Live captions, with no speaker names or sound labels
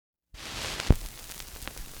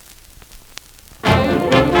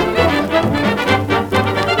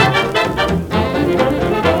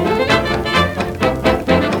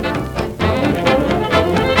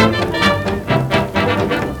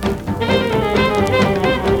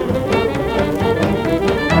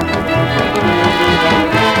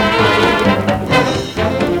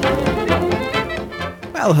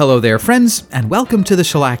Well, hello there, friends, and welcome to the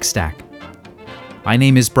Shellac Stack. My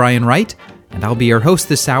name is Brian Wright, and I'll be your host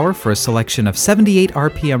this hour for a selection of 78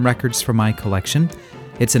 RPM records from my collection.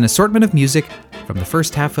 It's an assortment of music from the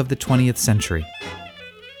first half of the 20th century.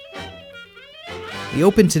 We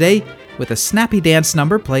open today with a snappy dance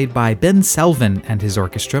number played by Ben Selvin and his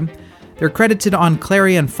orchestra. They're credited on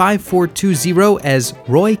Clarion 5420 as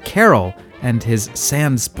Roy Carroll and his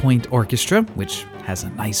Sands Point Orchestra, which has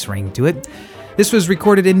a nice ring to it. This was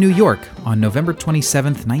recorded in New York on November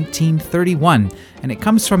 27, 1931, and it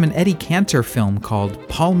comes from an Eddie Cantor film called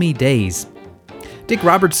Palmy Days. Dick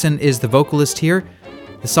Robertson is the vocalist here.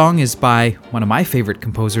 The song is by one of my favorite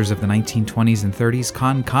composers of the 1920s and 30s,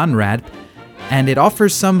 Con Conrad, and it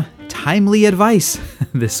offers some timely advice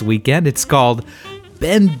this weekend. It's called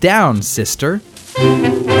Bend Down, Sister.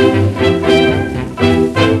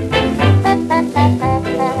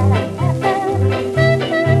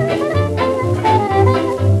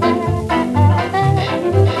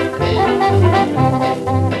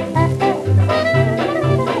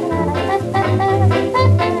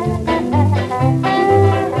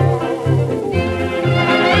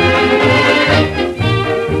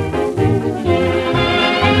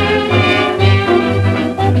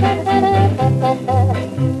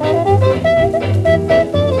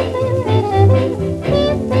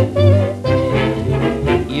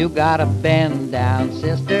 Gotta bend down,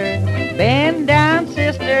 sister,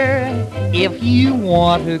 if you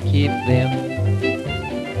want to keep them.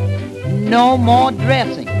 No more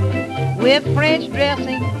dressing with French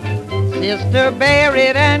dressing, sister, bear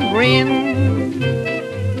it and grin.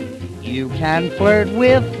 You can flirt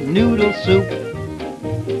with noodle soup,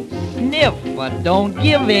 sniff but don't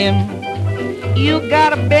give in. You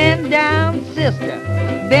gotta bend down, sister,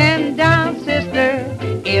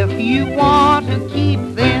 if you want to keep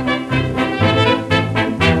them.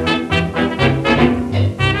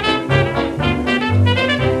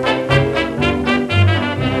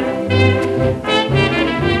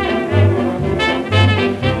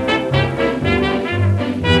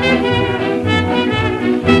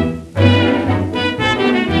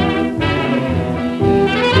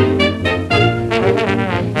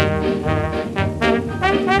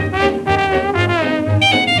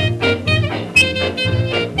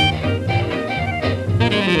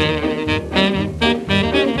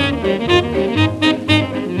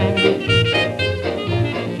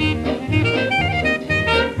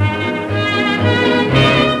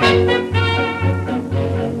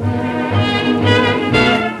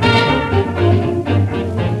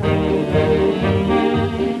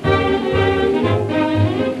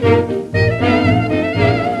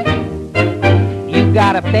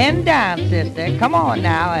 Bend down, sister, come on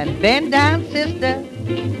now, and bend down, sister,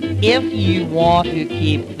 if you want to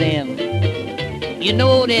keep thin. You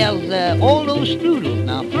know there's all those strudels,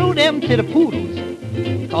 now throw them to the poodles,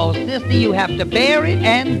 'cause sister, you have to bear it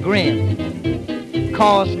and grin,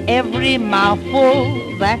 'cause every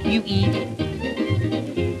mouthful that you eat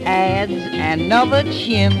adds another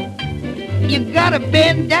chin. You gotta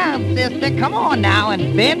bend down, sister, come on now,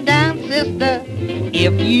 and bend down, sister,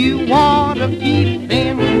 if you want to keep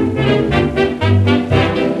thin.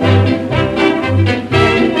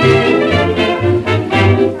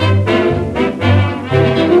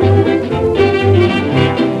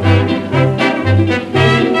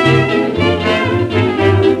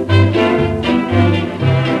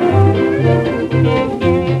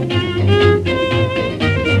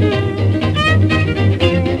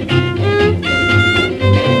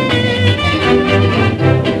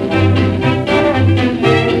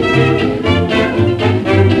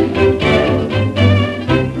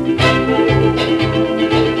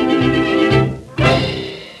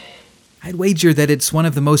 Wager that it's one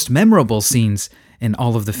of the most memorable scenes in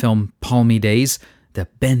all of the film Palmy Days, the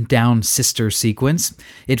Bend Down Sister sequence.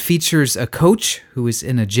 It features a coach who is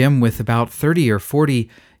in a gym with about 30 or 40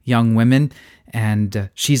 young women, and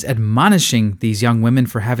she's admonishing these young women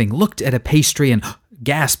for having looked at a pastry and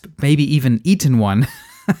gasp, maybe even eaten one.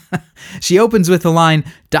 She opens with the line,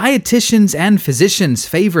 "Dietitians and physicians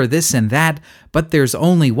favor this and that, but there's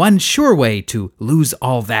only one sure way to lose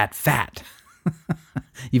all that fat."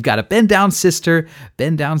 You've got to bend down, sister,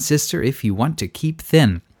 if you want to keep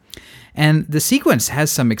thin. And the sequence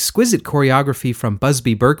has some exquisite choreography from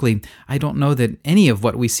Busby Berkeley. I don't know that any of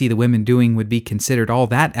what we see the women doing would be considered all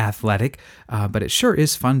that athletic, but it sure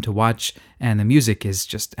is fun to watch, and the music is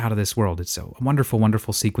just out of this world. It's a wonderful,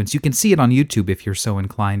 wonderful sequence. You can see it on YouTube if you're so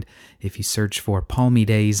inclined, if you search for Palmy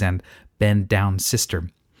Days and Bend Down Sister.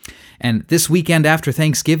 And this weekend after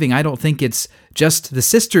Thanksgiving, I don't think it's just the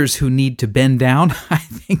sisters who need to bend down. I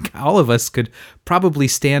think all of us could probably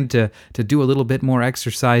stand to do a little bit more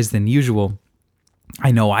exercise than usual.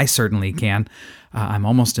 I know I certainly can. I'm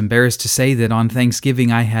almost embarrassed to say that on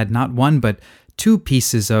Thanksgiving I had not one but 2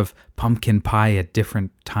 pieces of pumpkin pie at different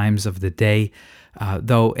times of the day.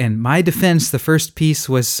 Though in my defense, the first piece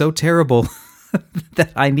was so terrible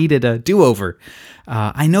that I needed a do-over.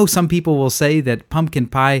 I know some people will say that pumpkin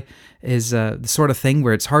pie is the sort of thing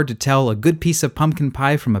where it's hard to tell a good piece of pumpkin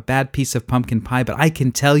pie from a bad piece of pumpkin pie, but I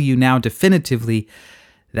can tell you now definitively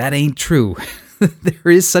that ain't true.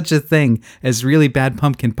 There is such a thing as really bad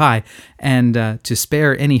pumpkin pie, and to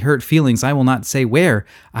spare any hurt feelings, I will not say where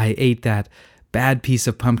I ate that bad piece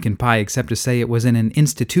of pumpkin pie, except to say it was in an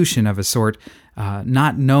institution of a sort,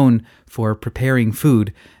 not known for preparing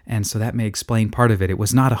food, and so that may explain part of it. It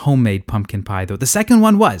was not a homemade pumpkin pie, though the second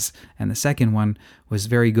one was, and the second one was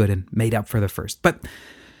very good and made up for the first. But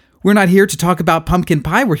we're not here to talk about pumpkin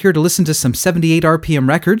pie. We're here to listen to some 78 RPM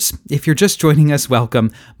records. If you're just joining us,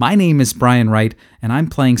 welcome. My name is Brian Wright, and I'm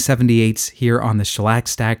playing 78s here on the Shellac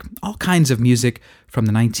Stack. All kinds of music from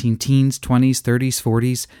the 19-teens, 20s, 30s,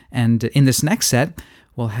 40s, and in this next set,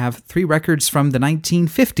 we'll have 3 records from the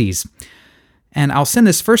 1950s. And I'll send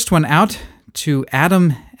this first one out to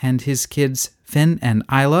Adam and his kids Finn and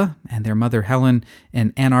Isla and their mother Helen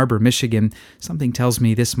in Ann Arbor, Michigan. Something tells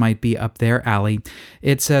me this might be up their alley.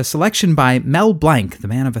 It's a selection by Mel Blanc, the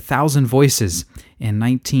man of 1,000 voices, in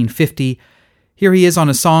 1950. Here he is on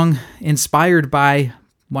a song inspired by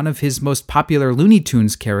one of his most popular Looney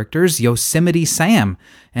Tunes characters, Yosemite Sam,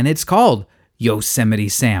 and it's called Yosemite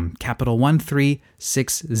Sam, capital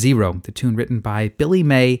 1360, the tune written by Billy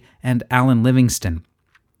May and Alan Livingston.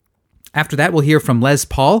 After that, we'll hear from Les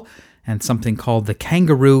Paul and something called The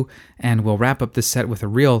Kangaroo, and we'll wrap up this set with a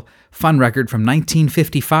real fun record from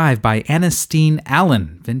 1955 by Ernestine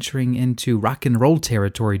Allen, venturing into rock and roll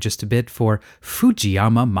territory just a bit for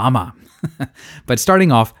Fujiyama Mama. But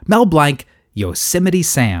starting off, Mel Blanc, Yosemite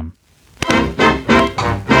Sam.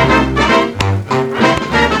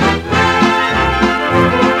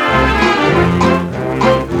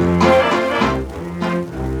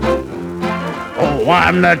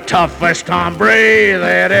 I'm the toughest hombre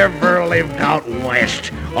that ever lived out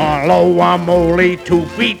west. Although I'm only 2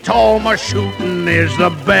 feet tall, my shooting is the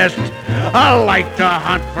best. I like to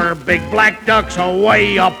hunt for big black ducks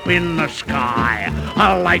away up in the sky.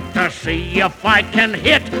 I like to see if I can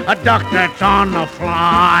hit a duck that's on the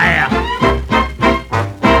fly.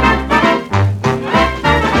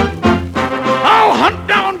 I'll hunt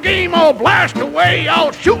down game, I'll blast away,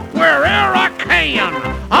 I'll shoot wherever I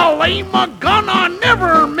can. I'll aim a gun, I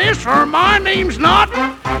never miss, or my name's not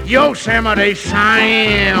Yosemite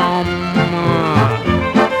Sam.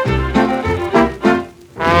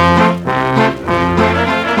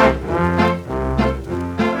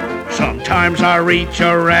 Sometimes I reach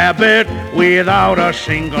a rabbit without a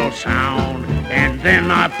single sound, and then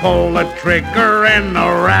I pull the trigger and the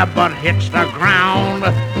rabbit hits the ground.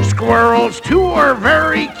 Squirrels too are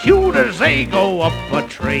very cute as they go up a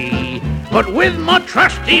tree, but with my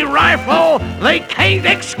trusty rifle they can't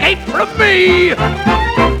escape from me.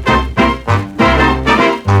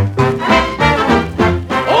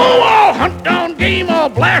 Oh, I'll hunt down game, I'll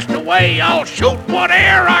blast away, I'll shoot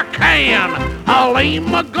whatever I can. I'll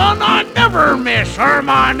aim a gun, I never miss, or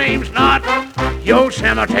my name's not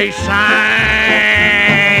Yosemite Sam.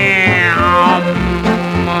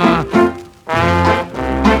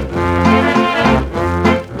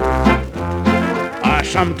 I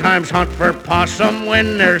sometimes hunt for possum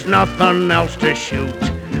when there's nothing else to shoot,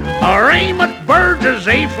 or aim at birds as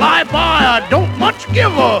they fly by, I don't much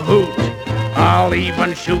give a hoot. I'll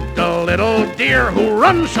even shoot the little deer who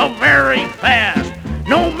run so very fast.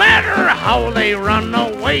 No matter how they run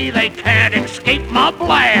away, they can't escape my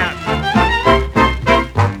blast.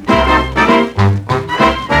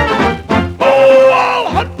 Oh, I'll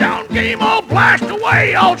hunt down game, I'll blast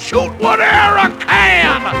away, I'll shoot whatever I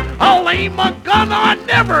can. I'll aim a gun, I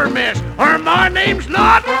never miss, or my name's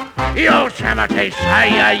not Yosemite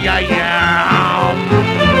Sam.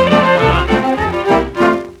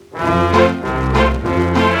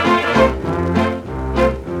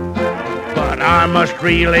 I must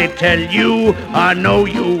really tell you, I know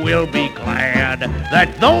you will be glad,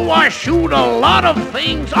 that though I shoot a lot of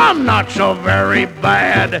things, I'm not so very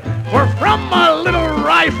bad. For from my little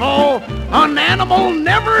rifle, an animal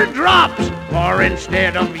never drops, for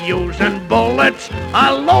instead of using bullets, I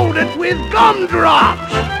load it with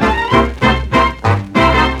gumdrops.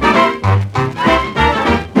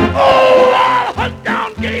 Oh, I'll hunt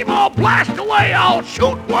down game, I'll blast away, I'll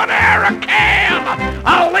shoot whatever I can.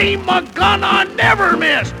 I'll aim a gun on never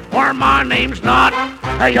miss, or my name's not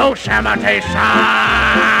Yosemite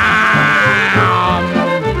Sam.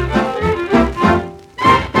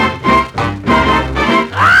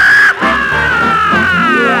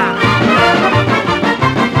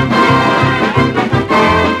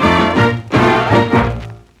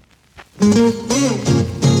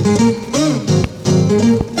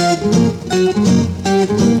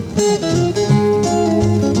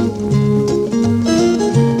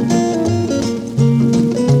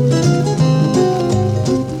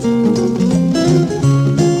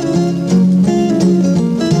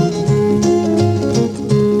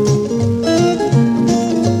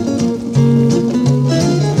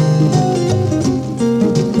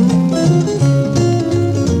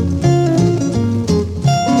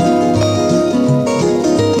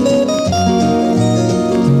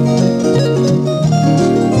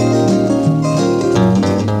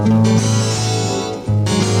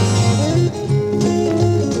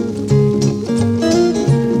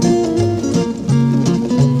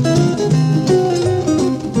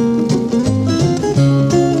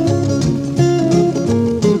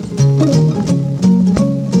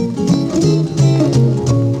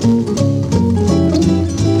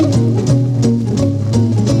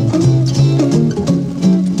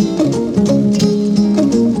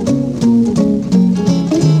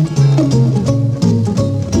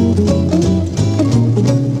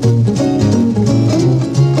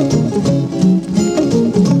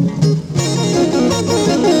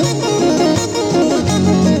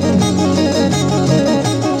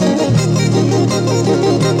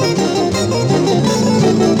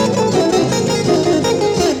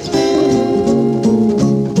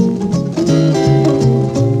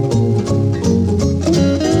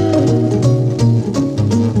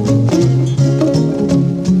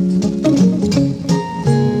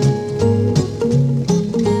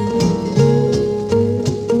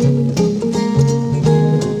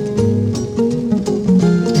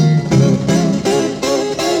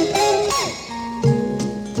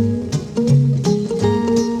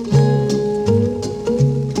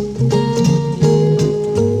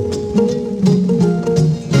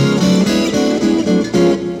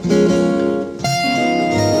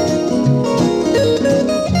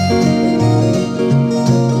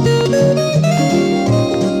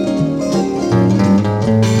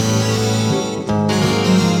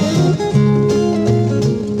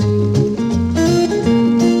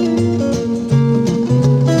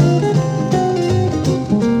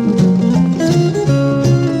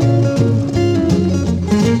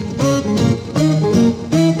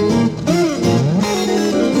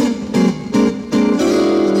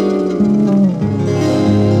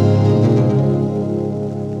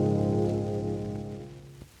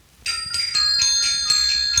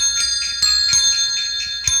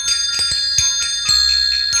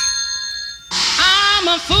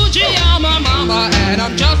 Fujiyama mama, and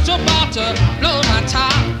I'm just about to blow my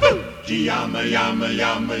top. Fujiyama, yama,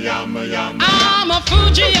 yama, yama, yama. I'm a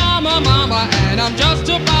Fujiyama mama, and I'm just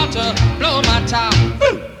about to blow my top.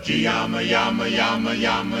 Fujiyama, yama, yama,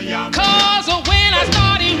 yama, yama. Cause when I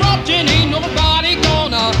start erupting, ain't nobody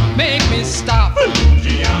gonna make me stop.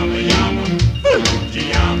 Fujiyama, yama,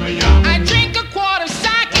 Fujiyama, yama. I drink a quart of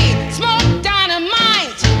sake, smoke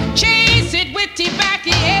dynamite, chase it with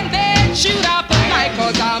tobacco, and then shoot out the light.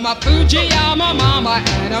 Cause I'm a Fujiyama mama,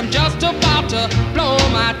 and I'm just about to blow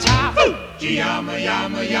my top. Fujiyama,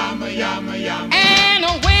 yama, yama, yama, yama. And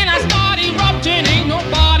when I start erupting, ain't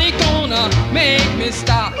nobody gonna make me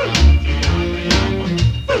stop.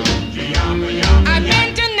 I've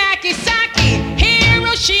been to Nagasaki,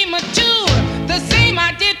 Hiroshima too. The same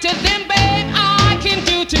I did to them, babe, I can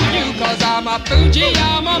do to you. Cause I'm a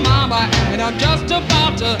Fujiyama mama, and I'm just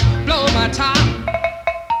about to blow my top.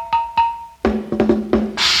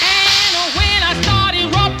 And when I start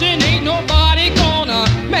erupting, ain't nobody gonna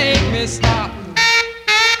make me stop.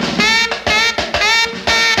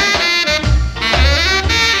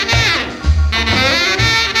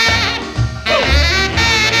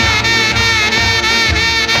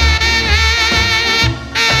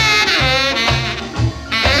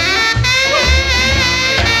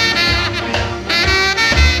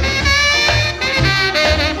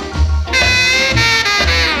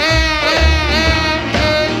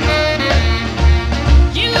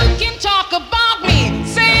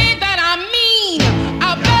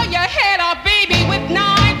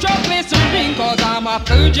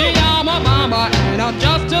 Fujiyama mama, and I'm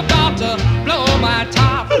just about to blow my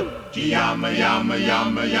top. Fujiyama, yama,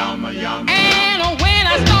 yama, yama, yama. And when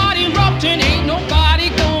I start erupting, ain't nobody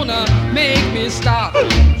gonna make me stop.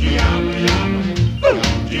 Fujiyama, yama,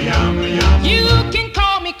 Fujiyama, yama. You can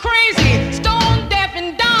call me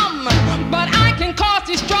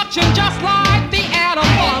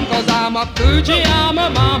a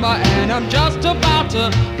Fujiyama mama, and I'm just about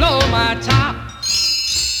to blow my top.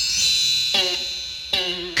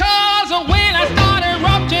 Cause when I start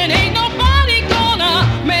erupting, ain't nobody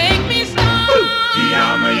gonna make me stop.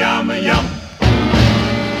 Yama, yama, yum.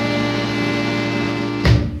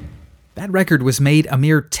 That record was made a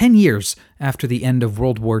mere 10 years after the end of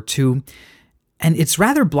World War II, and its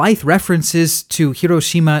rather blithe references to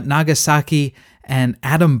Hiroshima, Nagasaki, and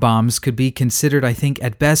atom bombs could be considered, I think,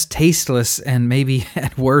 at best tasteless and maybe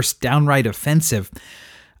at worst downright offensive.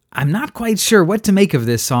 I'm not quite sure what to make of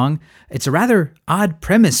this song. It's a rather odd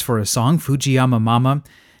premise for a song, Fujiyama Mama,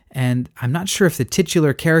 and I'm not sure if the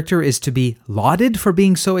titular character is to be lauded for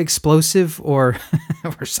being so explosive or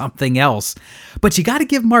or something else. But you gotta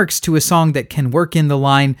give marks to a song that can work in the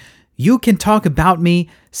line, "You can talk about me,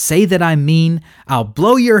 say that I'm mean, I'll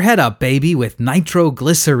blow your head up, baby, with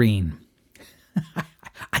nitroglycerine."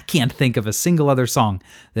 I can't think of a single other song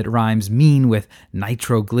that rhymes mean with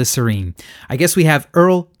nitroglycerine. I guess we have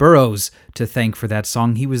Earl Burroughs to thank for that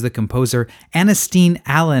song. He was the composer. Ernestine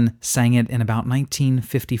Allen sang it in about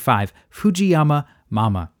 1955, Fujiyama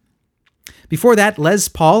Mama. Before that, Les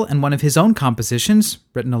Paul and one of his own compositions,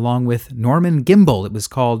 written along with Norman Gimbel. It was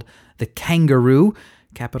called The Kangaroo,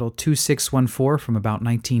 capital 2614 from about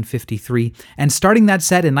 1953. And starting that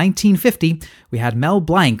set in 1950, we had Mel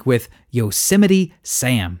Blanc with Yosemite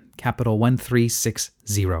Sam, capital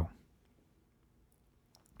 1360. Well,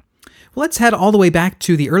 let's head all the way back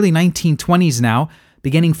to the early 1920s now,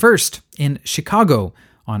 beginning first in Chicago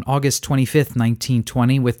on August 25th,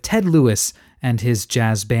 1920, with Ted Lewis and his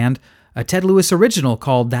jazz band, a Ted Lewis original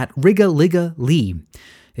called That Rigga-Ligga Lee.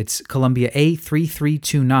 It's Columbia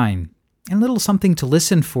A3329. And a little something to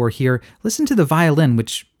listen for here. Listen to the violin,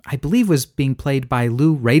 which I believe was being played by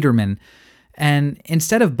Lou Raderman. And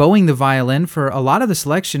instead of bowing the violin, for a lot of the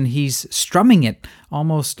selection, he's strumming it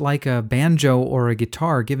almost like a banjo or a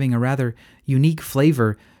guitar, giving a rather unique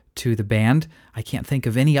flavor to the band. I can't think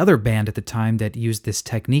of any other band at the time that used this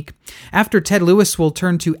technique. After Ted Lewis, we'll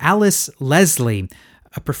turn to Alice Leslie,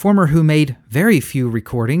 a performer who made very few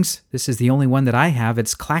recordings. This is the only one that I have.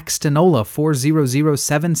 It's Claxtonola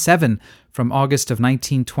 40077 from August of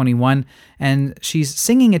 1921, and she's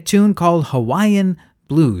singing a tune called Hawaiian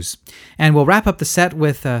Blues. And we'll wrap up the set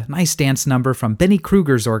with a nice dance number from Benny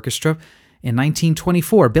Kruger's orchestra. In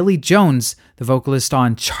 1924, Billy Jones, the vocalist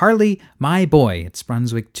on Charlie, My Boy. It's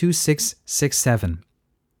Brunswick 2667.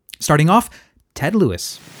 Starting off, Ted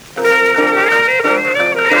Lewis.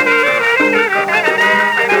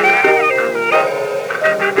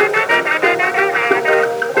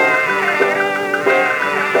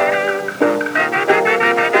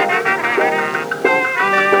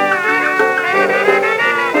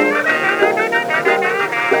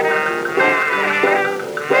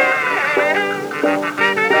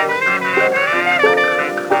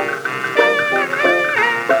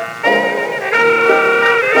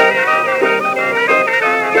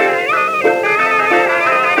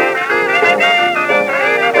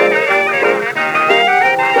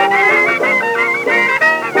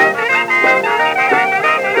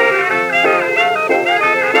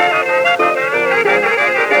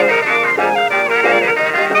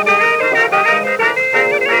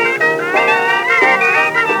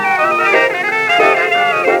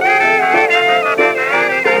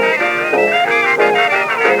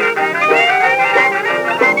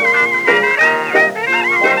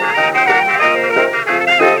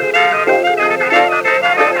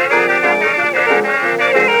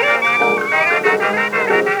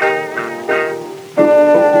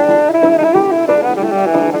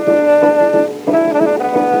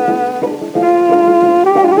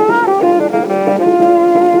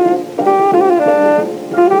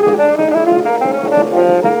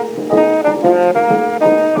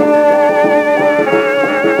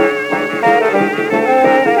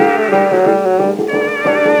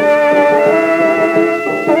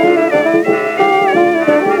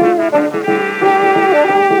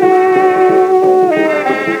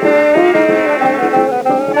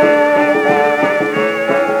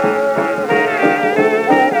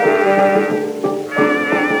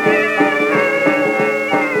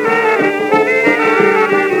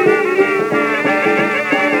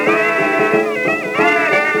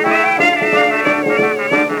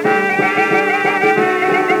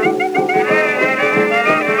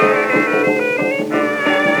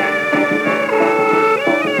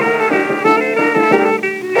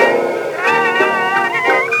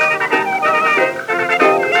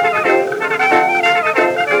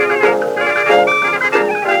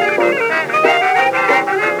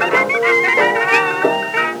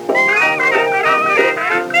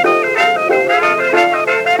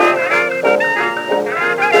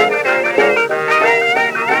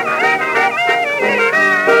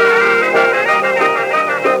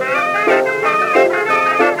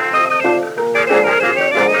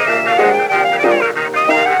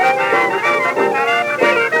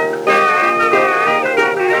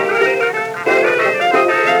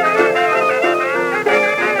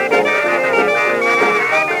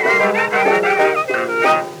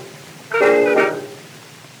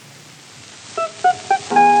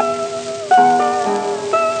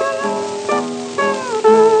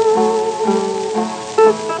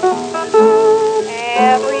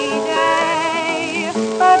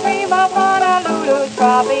 dream of Honolulu's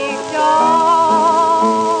tropic shore.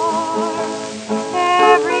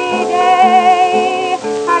 Every day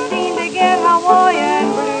I seem to get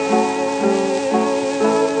Hawaiian blues.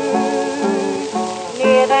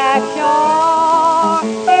 Near that shore,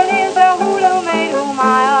 it is the hula maid whom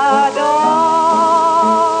I adore.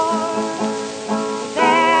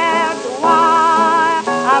 That's why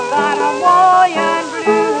I've got Hawaiian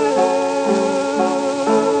blues.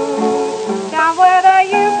 Down where the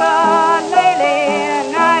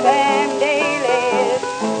ukulele night and daily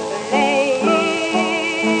playing,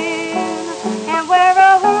 and where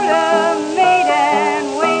a hula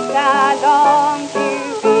maiden waits I long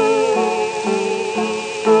to be.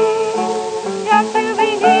 Just to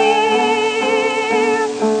be near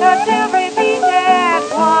the silvery beach at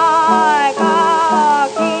Waikiki,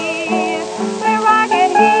 where I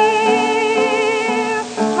can hear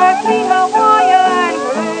her sweet Hawaiian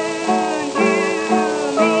croon to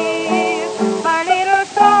me. My little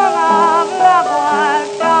song of love while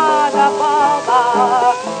stars above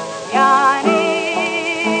are shining.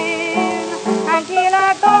 Until I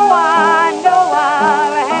go, I know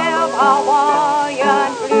I'll have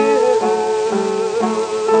Hawaiian blues.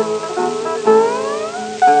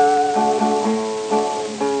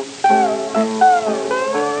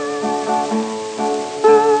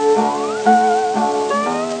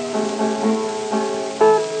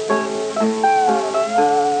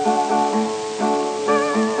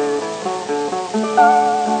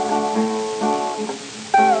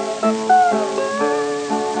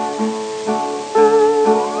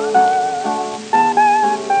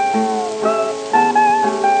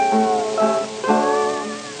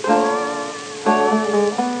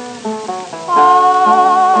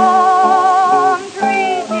 Palm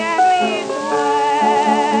trees gently sway,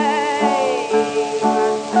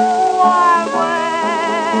 wild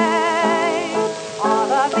waves on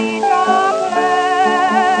the beach are playing.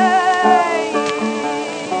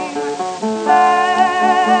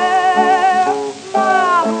 There,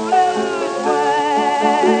 my blues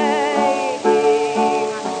waiting.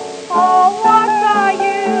 Oh, what's the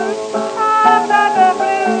use? I've got the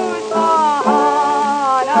blues for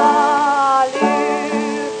Honolulu.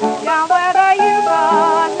 Down where the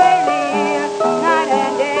ukulele night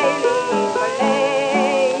and daily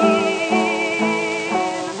playing,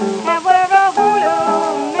 and where a hula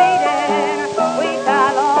maiden waits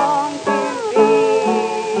I long to be.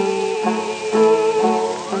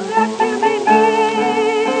 Just to be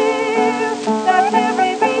near the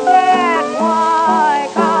silvery beach at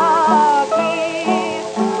Waikiki,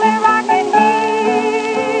 where I can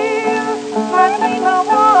hear my sweet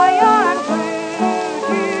Hawaiian croon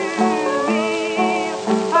to me.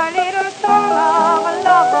 A little song of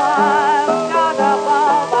love while stars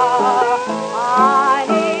above are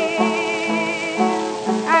shining.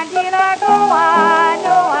 Until I go, I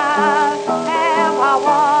know I'll have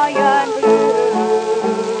Hawaiian blues.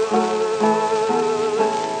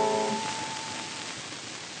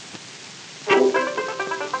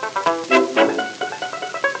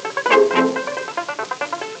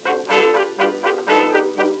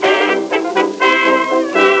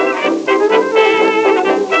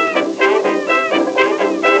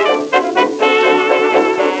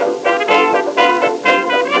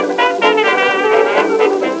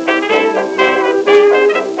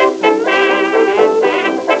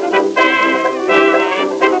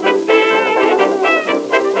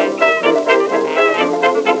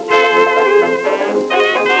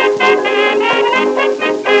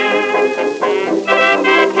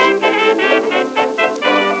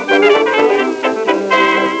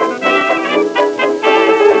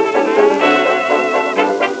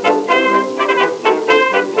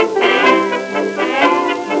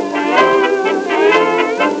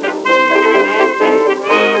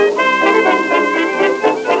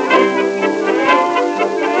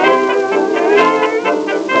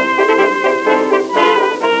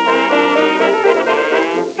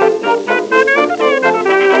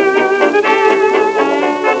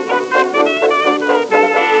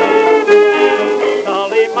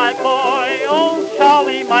 Charlie, my boy, oh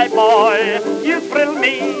Charlie, my boy, you thrill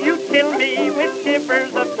me, you kill me with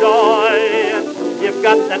shivers of joy. You've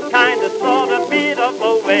got that kind of sort of bit of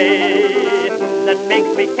a way that makes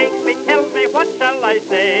me, takes me, tells me what shall I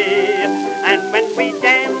say. And when we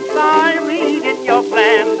dance, I read in your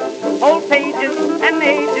glance whole pages and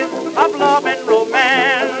ages of love and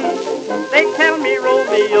romance. They tell me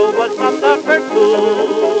Romeo was not the first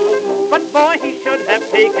fool, but boy, he should have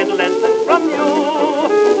taken lessons from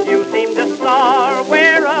you. You seem the star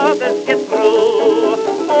where others get through.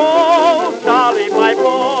 Oh, Charlie, my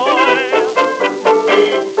boy.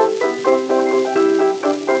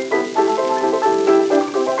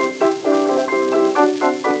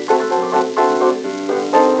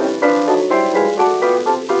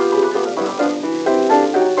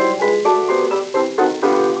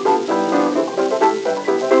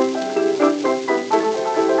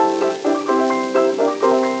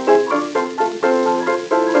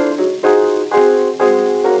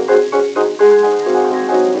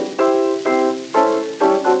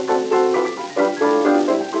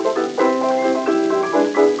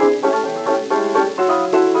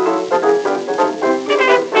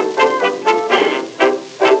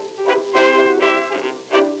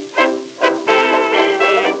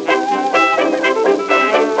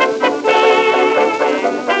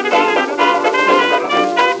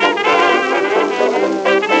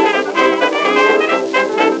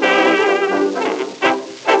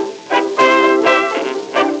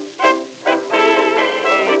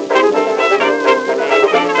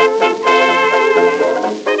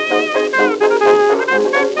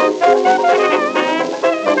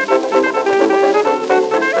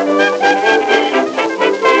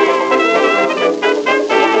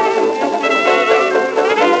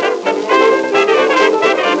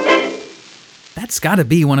 That's got to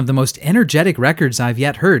be one of the most energetic records I've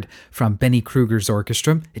yet heard from Benny Kruger's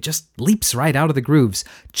orchestra. It just leaps right out of the grooves.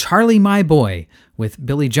 Charlie My Boy, with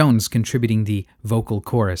Billy Jones contributing the vocal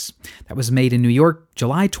chorus. That was made in New York,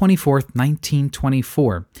 July 24th,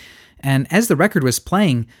 1924. And as the record was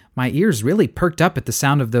playing, my ears really perked up at the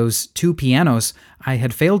sound of those two pianos. I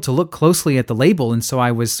had failed to look closely at the label, and so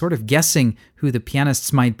I was sort of guessing who the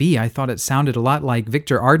pianists might be. I thought it sounded a lot like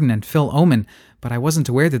Victor Arden and Phil Oman, but I wasn't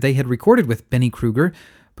aware that they had recorded with Benny Kruger.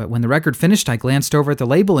 But when the record finished, I glanced over at the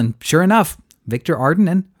label, and sure enough, Victor Arden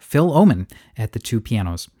and Phil Oman at the two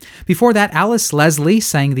pianos. Before that, Alice Leslie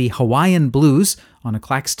sang the Hawaiian Blues on a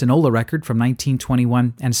Claxtonola record from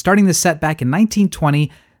 1921, and starting the set back in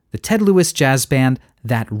 1920, the Ted Lewis Jazz Band,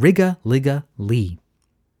 That Rigga Ligga Lee.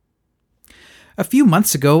 A few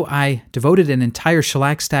months ago, I devoted an entire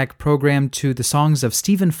Shellac Stack program to the songs of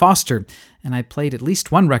Stephen Foster, and I played at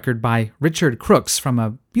least one record by Richard Crooks from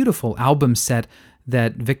a beautiful album set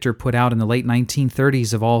that Victor put out in the late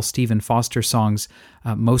 1930s of all Stephen Foster songs,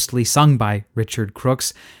 mostly sung by Richard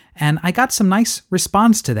Crooks. And I got some nice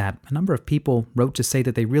response to that. A number of people wrote to say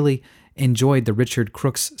that they really enjoyed the Richard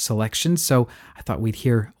Crooks selection, so I thought we'd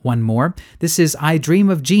hear one more. This is I Dream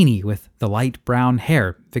of Jeannie with the Light Brown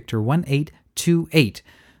Hair, Victor 1828.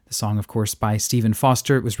 The song, of course, by Stephen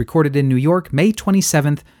Foster. It was recorded in New York, May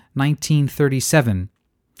 27th, 1937.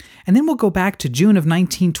 And then we'll go back to June of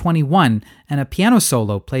 1921 and a piano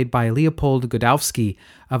solo played by Leopold Godowsky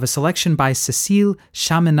of a selection by Cécile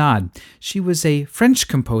Chaminade. She was a French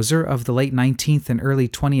composer of the late 19th and early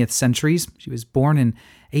 20th centuries. She was born in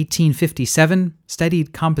 1857,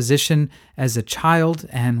 studied composition as a child,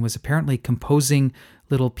 and was apparently composing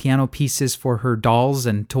little piano pieces for her dolls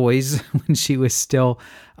and toys when she was still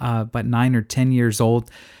but 9 or 10 years old.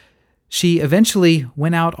 She eventually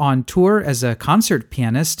went out on tour as a concert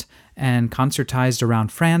pianist and concertized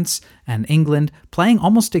around France and England, playing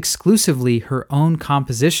almost exclusively her own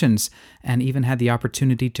compositions, and even had the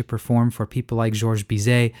opportunity to perform for people like Georges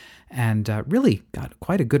Bizet, and really got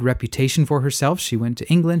quite a good reputation for herself. She went to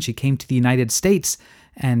England, she came to the United States,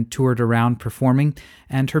 and toured around performing,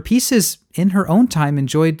 and her pieces in her own time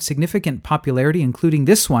enjoyed significant popularity, including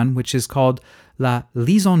this one, which is called La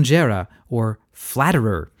Lisongera, or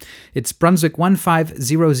Flatterer. It's Brunswick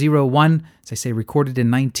 15001, as I say, recorded in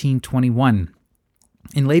 1921.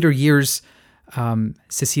 In later years,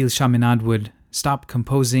 Cécile Chaminade would stop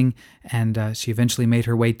composing, and she eventually made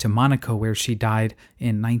her way to Monaco, where she died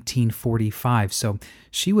in 1945. So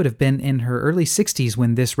she would have been in her early 60s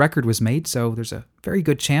when this record was made, so there's a very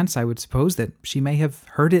good chance, I would suppose, that she may have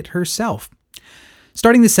heard it herself.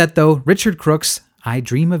 Starting the set, though, Richard Crooks' I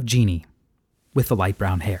Dream of Jeannie, with the light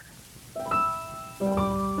brown hair.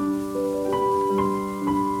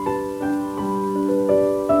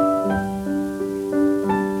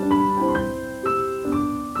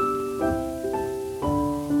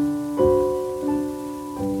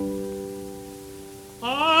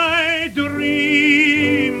 I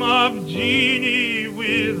dream of Jeannie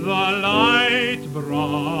with the light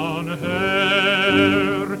brown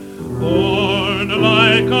hair, born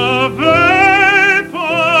like a vapor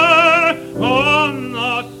on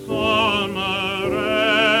the summer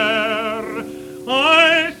air.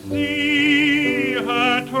 I see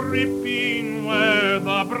her tripping where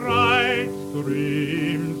the bright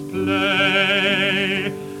streams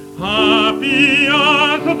play, happy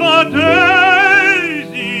as the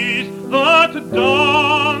daisies that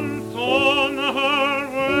dance on her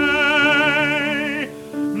way.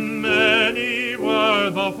 Many were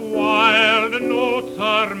the wild notes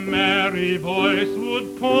her merry voice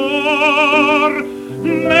would pour,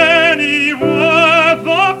 many were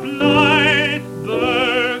the blithe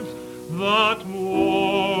birds that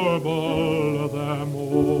warble them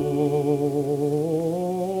o'er.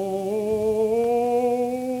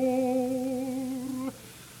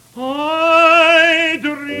 I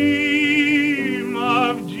dream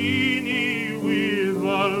of Jeannie with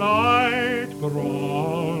a light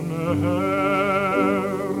brown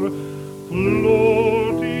hair,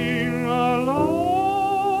 floating like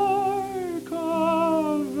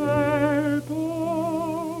a vapor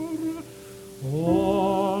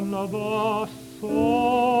on the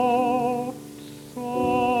soft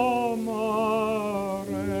summer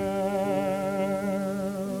air.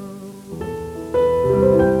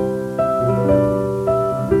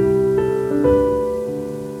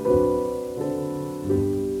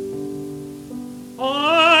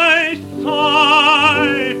 I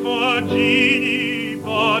sigh for Jeannie,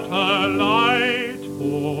 but her light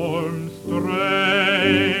form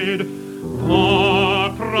strayed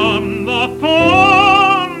far from the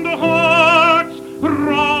fond hearts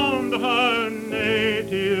round her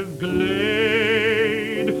native glade.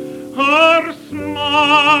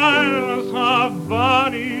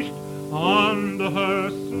 and her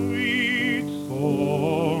sweet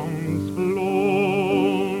songs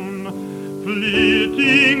flown,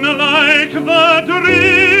 fleeting like the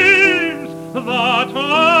dreams that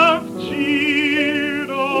have cheered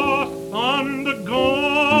us and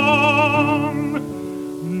gone.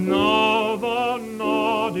 Now the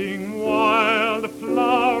nodding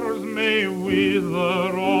wildflowers may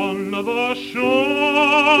wither on the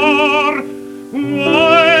shore,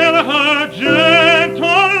 while her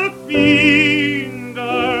gentle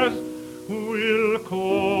fingers will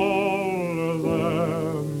call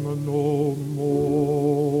them no more.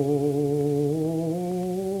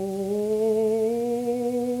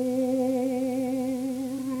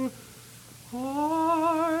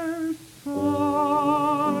 I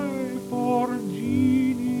sigh for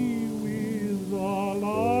Jeannie with the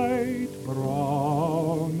light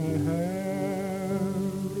brown hair,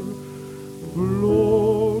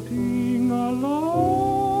 floating like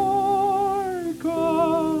a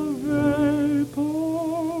vapor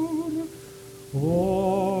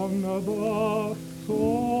on the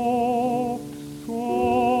soft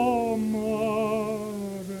summer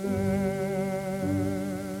air.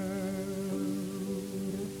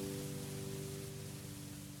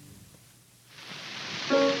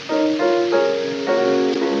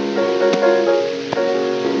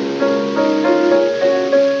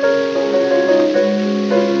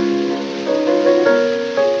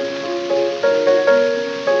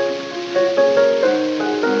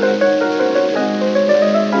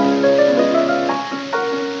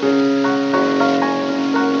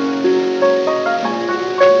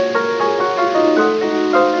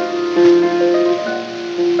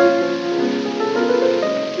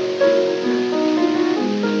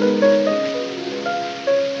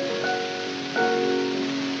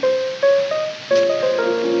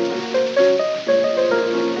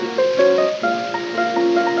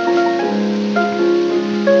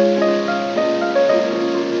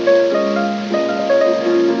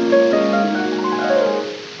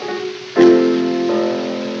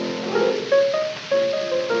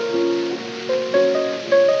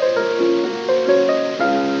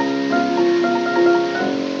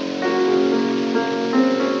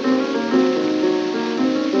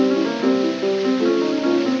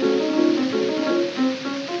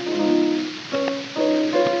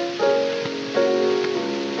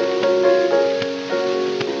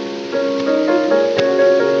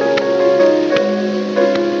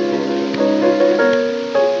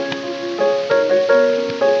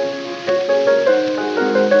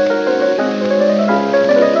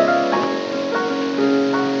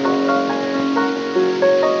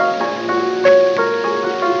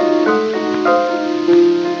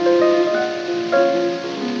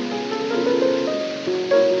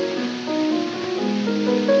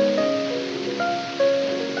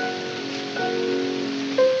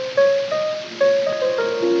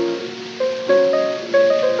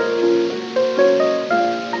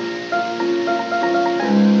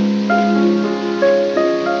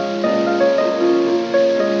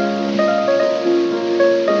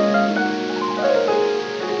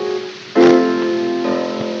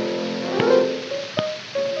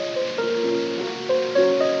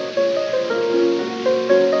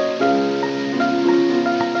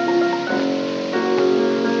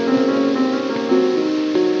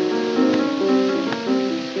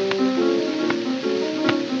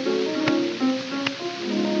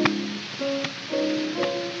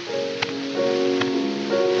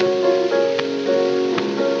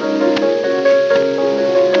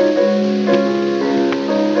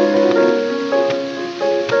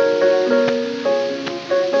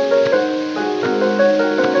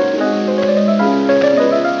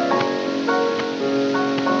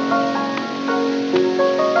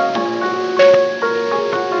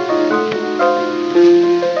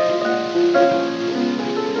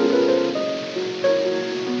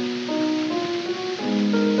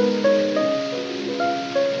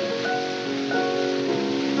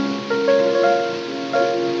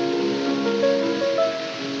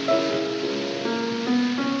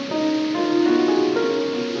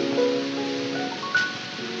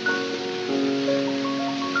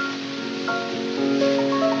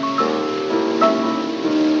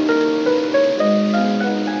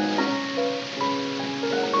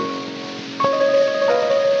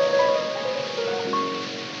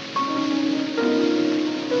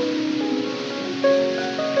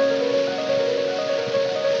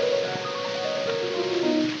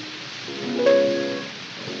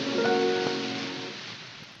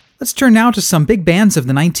 Let's turn now to some big bands of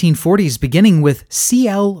the 1940s, beginning with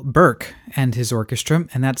C.L. Burke and his orchestra,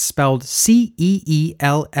 and that's spelled C-E-E-L-L-E,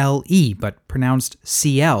 but pronounced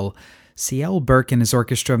C-L. C.L. Burke and his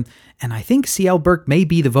orchestra, and I think C.L. Burke may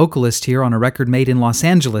be the vocalist here on a record made in Los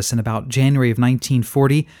Angeles in about January of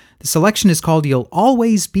 1940. The selection is called You'll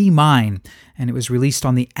Always Be Mine, and it was released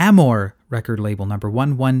on the Amor record label, number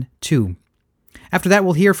 112. After that,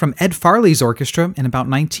 we'll hear from Ed Farley's orchestra in about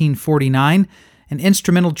 1949, an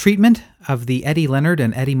instrumental treatment of the Eddie Leonard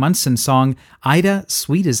and Eddie Munson song Ida,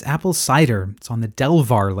 Sweet as Apple Cider. It's on the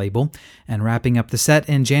Delvar label. And wrapping up the set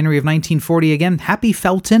in January of 1940 again, Happy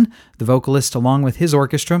Felton, the vocalist along with his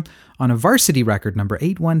orchestra, on a Varsity record, number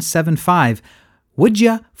 8175, Would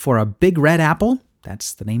Ya for a Big Red Apple?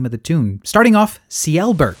 That's the name of the tune. Starting off,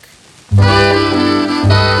 C.L. Burke.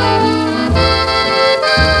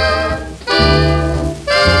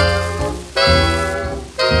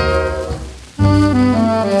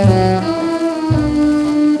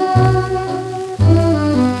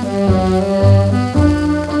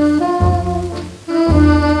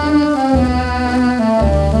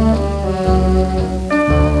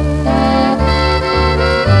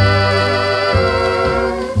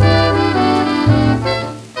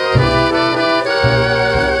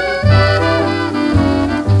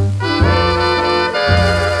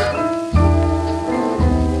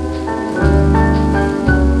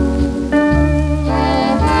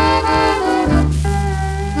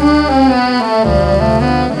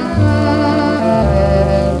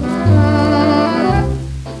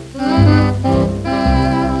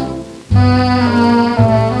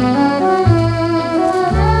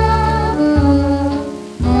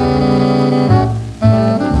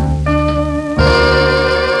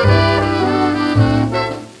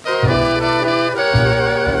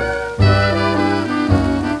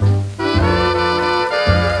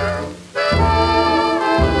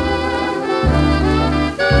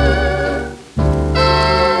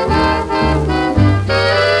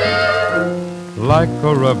 Like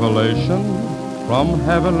a revelation from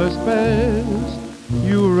heavenly space,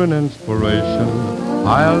 you're an inspiration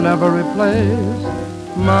I'll never replace.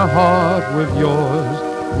 My heart with yours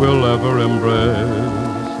will ever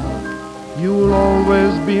embrace. You'll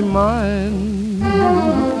always be mine.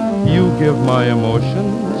 You give my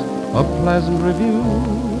emotions a pleasant review.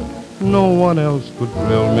 No one else could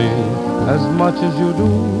thrill me as much as you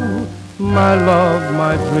do. My love,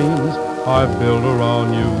 my dreams are built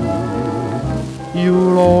around you.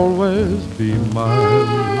 You'll always be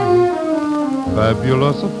mine.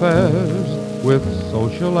 Fabulous affairs with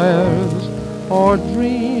social airs, or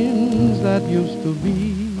dreams that used to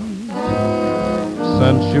be.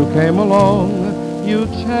 Since you came along, you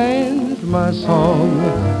changed my song.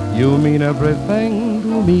 You mean everything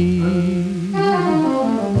to me.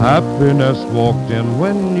 Happiness walked in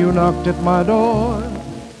when you knocked at my door.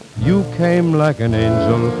 You came like an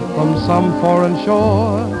angel from some foreign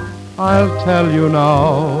shore. I'll tell you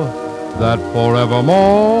now that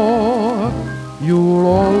forevermore you'll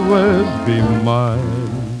always be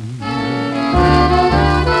mine.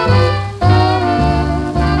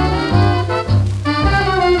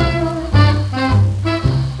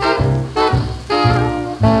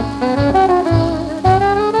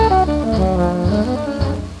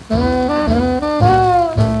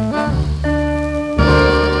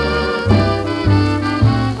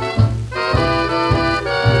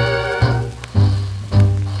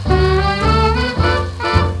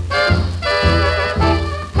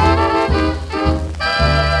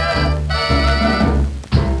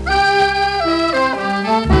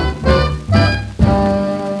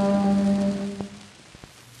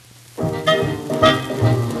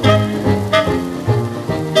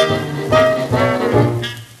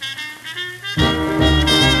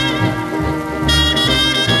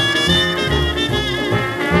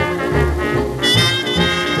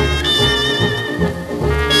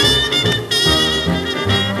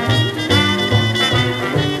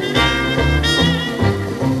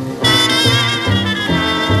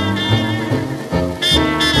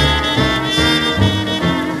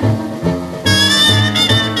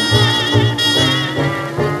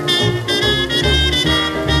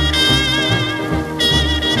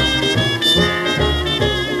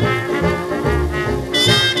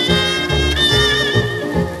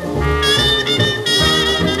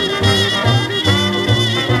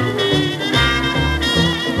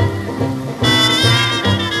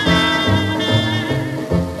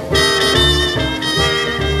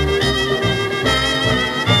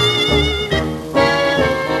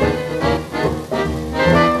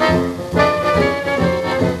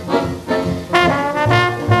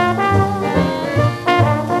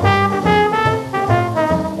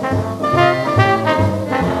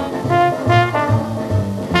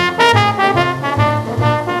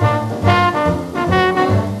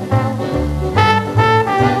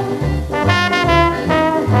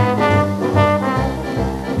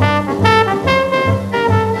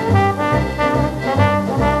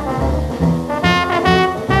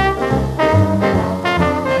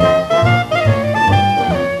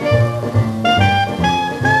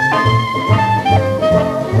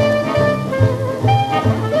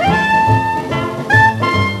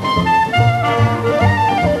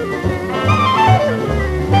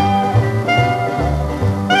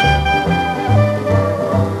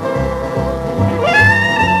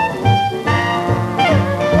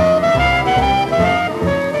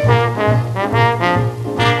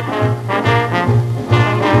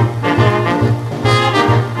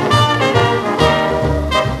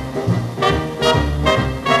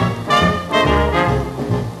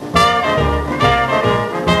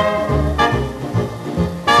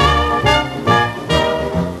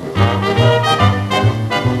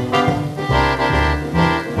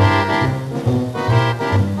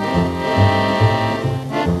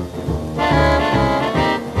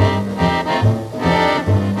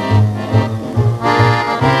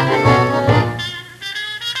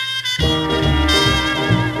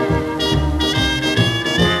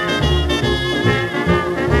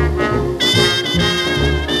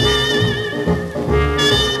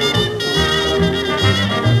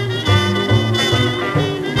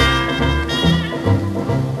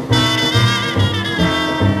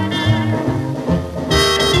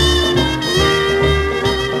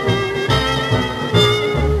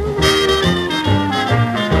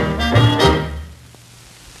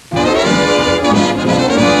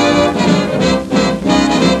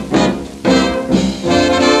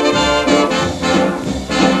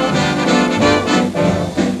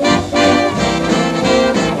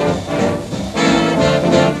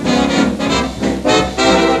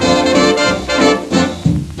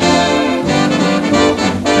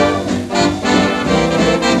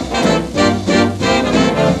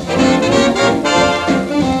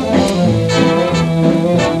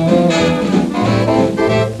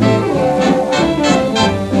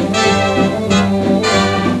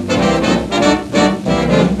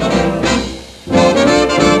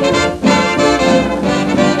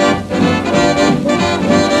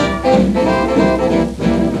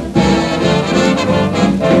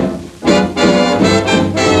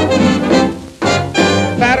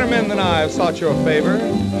 sought your favor,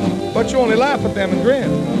 but you only laugh at them and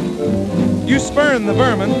grin. You spurn the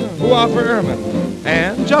vermin who offer ermine,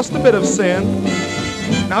 and just a bit of sin.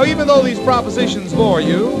 Now even though these propositions bore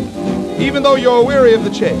you, even though you're weary of the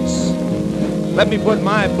chase, let me put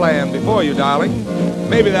my plan before you, darling.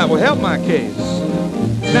 Maybe that will help my case.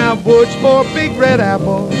 Now would you for a big red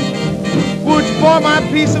apple? Would you for my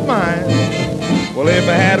peace of mind? Well, if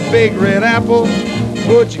I had a big red apple,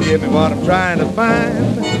 would you give me what I'm trying to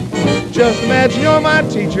find? Just imagine you're my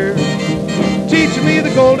teacher, teaching me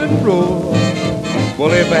the golden rule.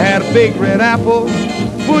 Well, if I had a big red apple,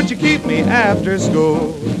 would you keep me after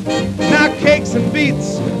school? Now cakes and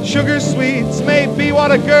beets, sugar sweets may be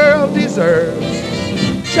what a girl deserves.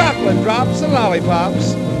 Chocolate drops and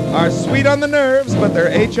lollipops are sweet on the nerves, but they're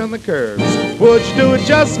H on the curves. Would you do it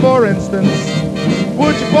just for instance?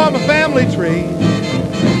 Would you form a family tree?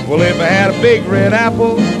 Well, if I had a big red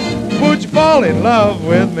apple, would you fall in love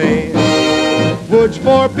with me? Would you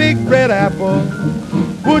for a big red apple?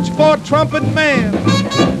 Would you for a trumpet man?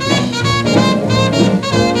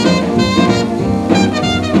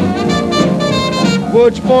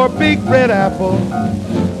 Would you for a big red apple?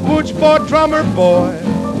 Would you for a drummer boy?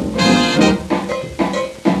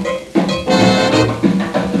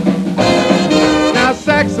 Now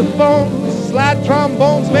saxophones, slide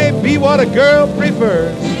trombones may be what a girl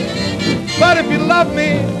prefers. But if you love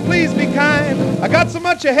me, please be kind. I got so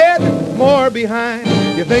much ahead, more behind.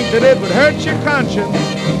 You think that it would hurt your conscience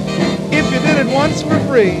if you did it once for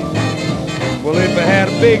free? Well, if I had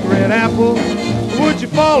a big red apple, would you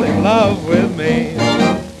fall in love with me?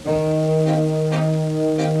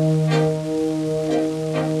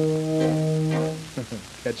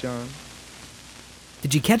 Catch on?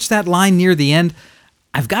 Did you catch that line near the end?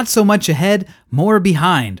 I've got so much ahead, more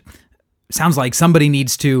behind. Sounds like somebody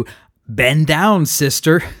needs to bend down,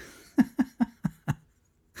 sister.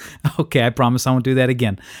 Okay, I promise I won't do that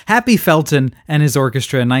again. Happy Felton and his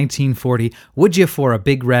orchestra in 1940, Would You for a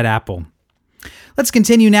Big Red Apple? Let's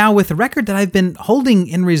continue now with a record that I've been holding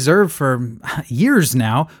in reserve for years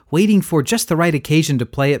now, waiting for just the right occasion to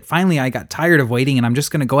play it. Finally, I got tired of waiting, and I'm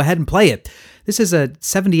just going to go ahead and play it. This is a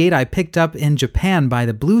 78 I picked up in Japan by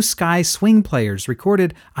the Blue Sky Swing Players,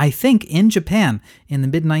 recorded, I think, in Japan in the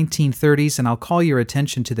mid-1930s, and I'll call your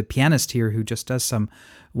attention to the pianist here who just does some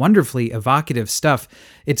wonderfully evocative stuff.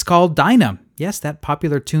 It's called Dinah. Yes, that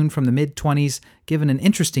popular tune from the mid-20s, given an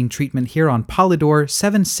interesting treatment here on Polydor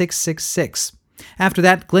 7666. After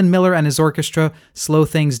that, Glenn Miller and his orchestra slow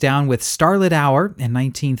things down with Starlit Hour in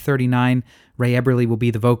 1939. Ray Eberly will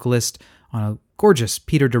be the vocalist on a gorgeous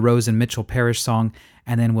Peter DeRose and Mitchell Parrish song,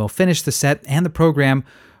 and then we'll finish the set and the program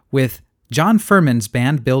with John Furman's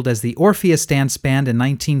band, billed as the Orpheus Dance Band in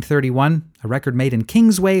 1931, a record made in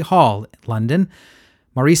Kingsway Hall, London.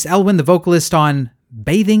 Maurice Elwin, the vocalist on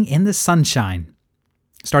Bathing in the Sunshine.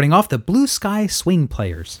 Starting off, the Blue Sky Swing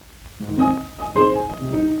Players.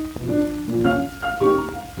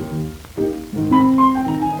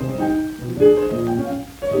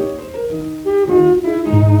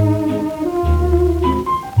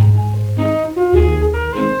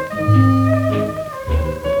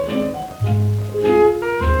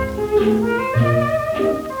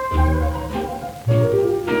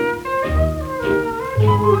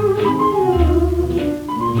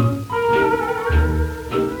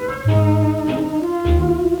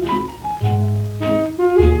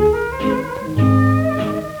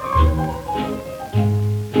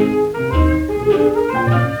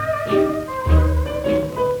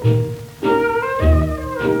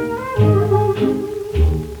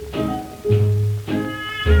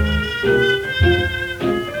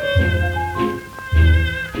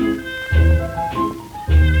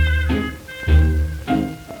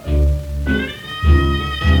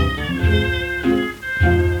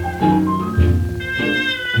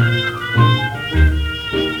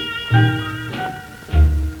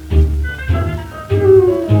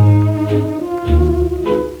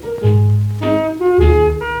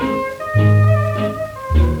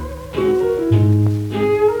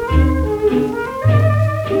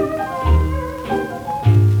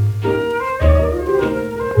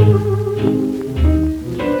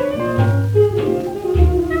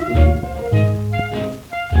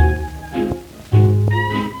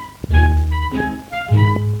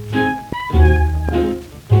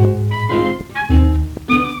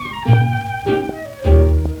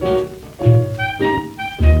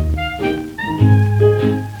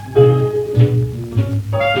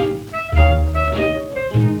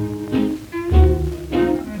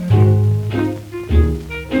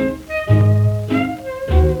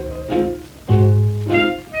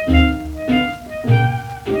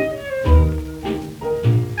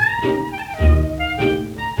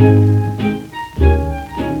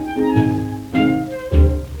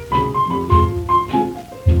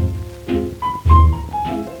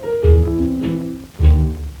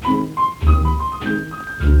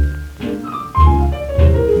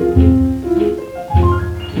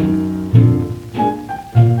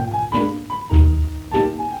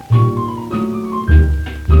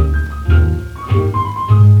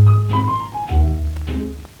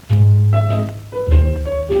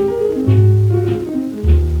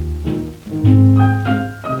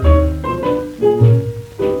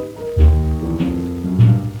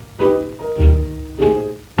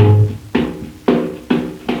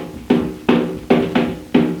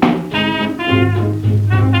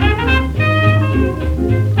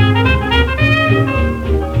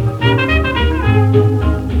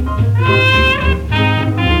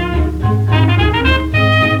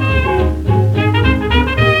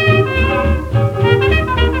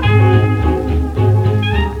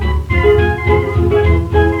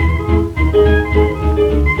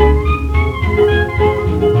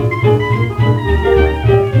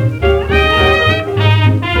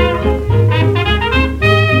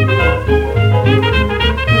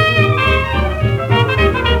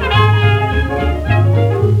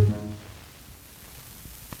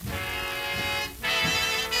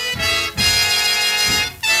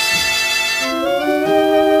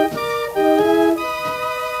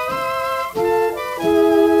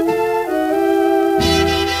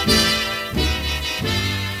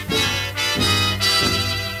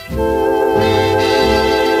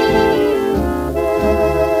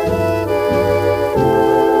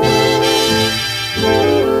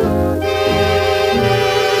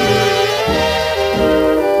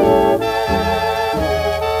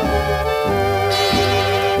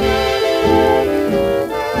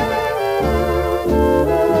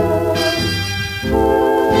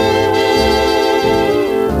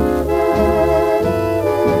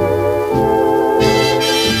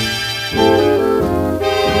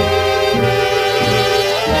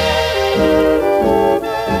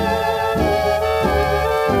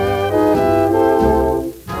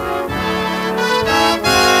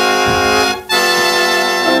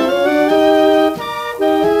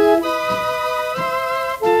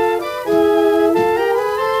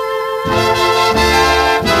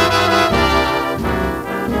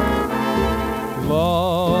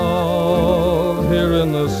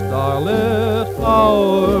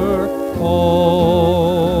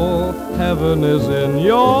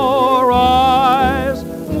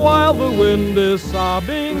 wind is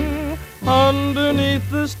sobbing underneath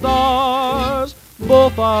the stars.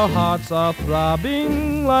 Both our hearts are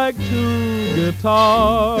throbbing like two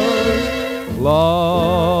guitars.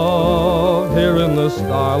 Love here in the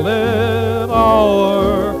starlit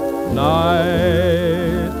hour,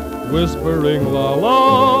 night whispering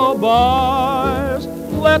lullabies.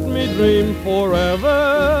 Let me dream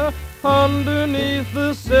forever underneath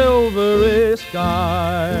the silvery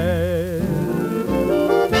sky.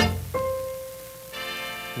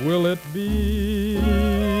 Will it be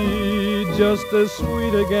just as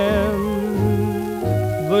sweet again?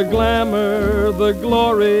 The glamour, the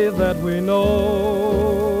glory that we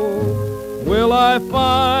know. Will I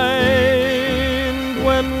find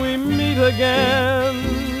when we meet again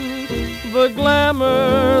the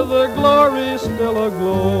glamour, the glory still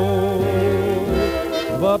aglow?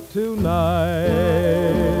 But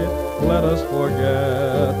tonight, let us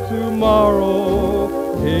forget tomorrow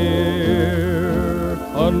here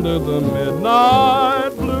under the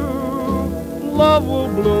midnight blue. Love will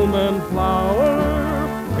bloom and flower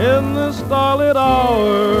in the starlit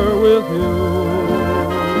hour with you.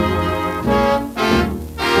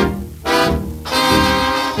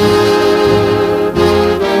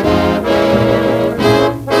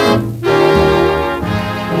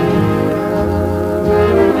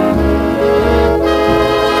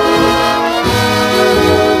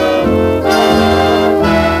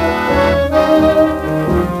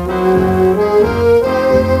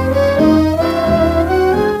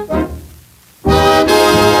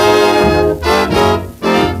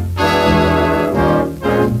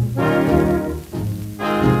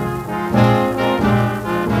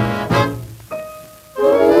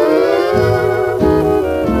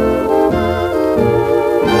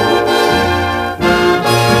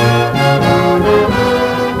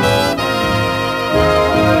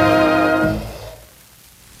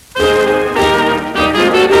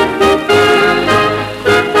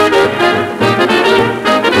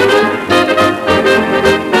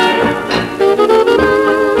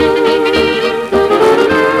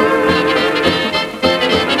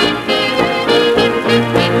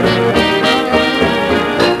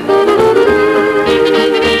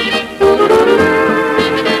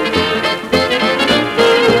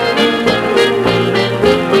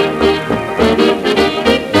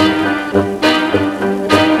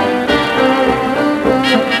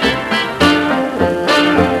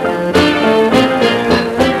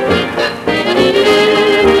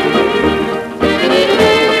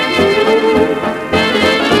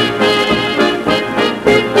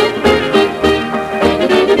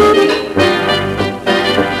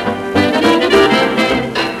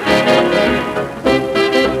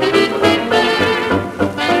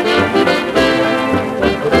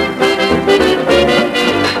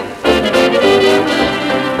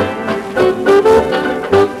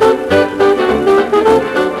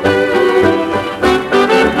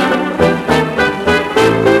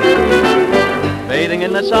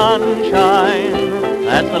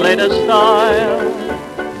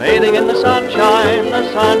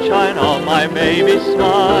 Sunshine on my baby's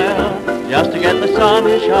smile. Just to get the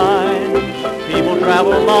sunshine, people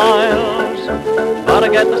travel miles. But I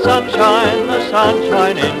get the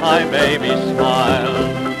sunshine in my baby's smile.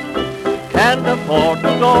 Can't afford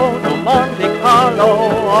to go to Monte Carlo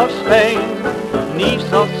or Spain,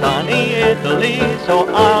 Nice or sunny Italy, so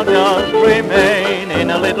I'll just remain in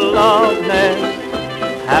a little love nest,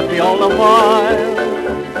 happy all the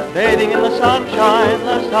while, bathing in the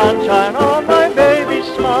sunshine on my baby's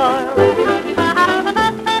smile.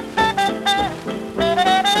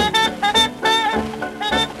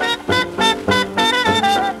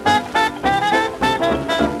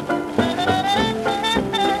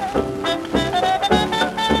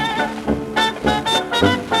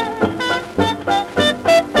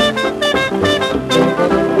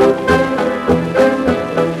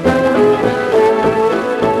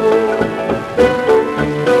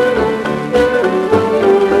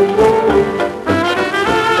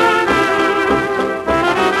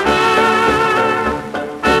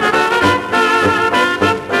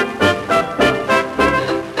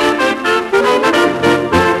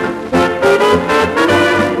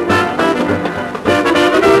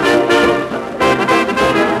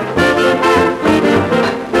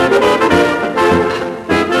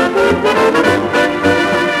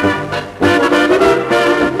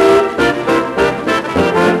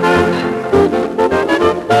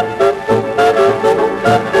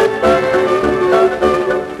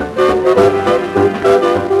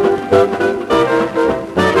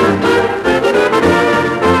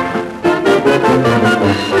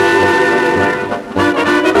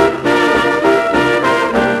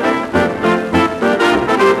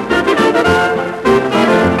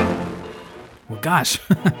 gosh,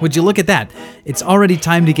 would you look at that? It's already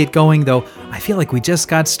time to get going, though I feel like we just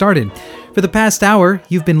got started. For the past hour,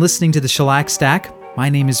 you've been listening to the Shellac Stack. My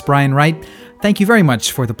name is Brian Wright. Thank you very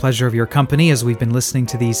much for the pleasure of your company as we've been listening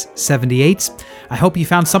to these 78s. I hope you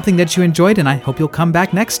found something that you enjoyed, and I hope you'll come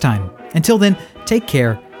back next time. Until then, take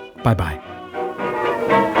care. Bye-bye.